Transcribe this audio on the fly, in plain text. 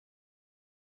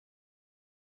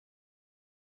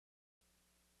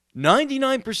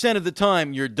99% of the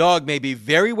time, your dog may be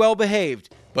very well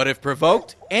behaved, but if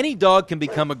provoked, any dog can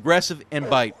become aggressive and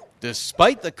bite.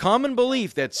 Despite the common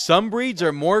belief that some breeds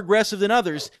are more aggressive than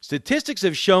others, statistics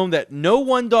have shown that no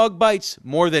one dog bites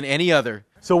more than any other.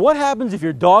 So what happens if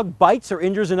your dog bites or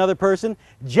injures another person?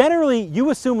 Generally, you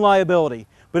assume liability,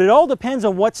 but it all depends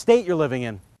on what state you're living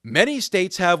in. Many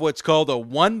states have what's called a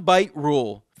one-bite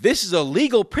rule. This is a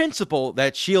legal principle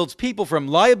that shields people from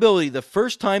liability the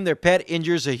first time their pet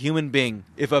injures a human being.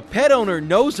 If a pet owner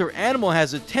knows their animal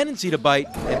has a tendency to bite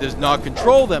and does not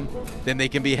control them, then they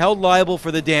can be held liable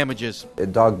for the damages. A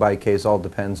dog bite case all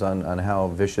depends on how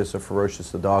vicious or ferocious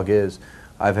the dog is.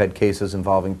 I've had cases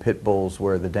involving pit bulls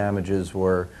where the damages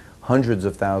were hundreds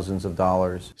of thousands of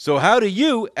dollars. So how do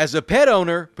you, as a pet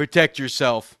owner, protect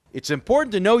yourself? It's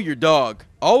important to know your dog.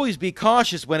 Always be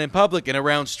cautious when in public and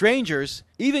around strangers.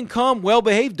 Even calm,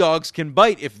 well-behaved dogs can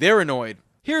bite if they're annoyed.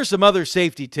 Here are some other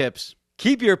safety tips.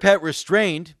 Keep your pet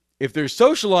restrained. If they're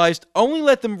socialized, only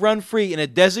let them run free in a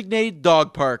designated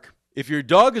dog park. If your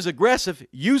dog is aggressive,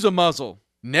 use a muzzle.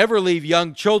 Never leave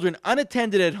young children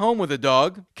unattended at home with a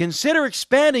dog. Consider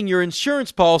expanding your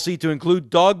insurance policy to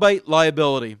include dog bite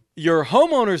liability. Your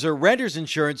homeowner's or renter's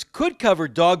insurance could cover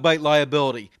dog bite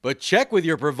liability, but check with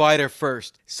your provider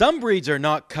first. Some breeds are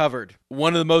not covered.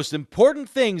 One of the most important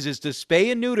things is to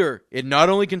spay and neuter. It not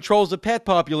only controls the pet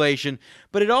population,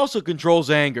 but it also controls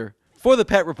anger. For the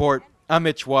Pet Report, I'm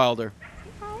Mitch Wilder.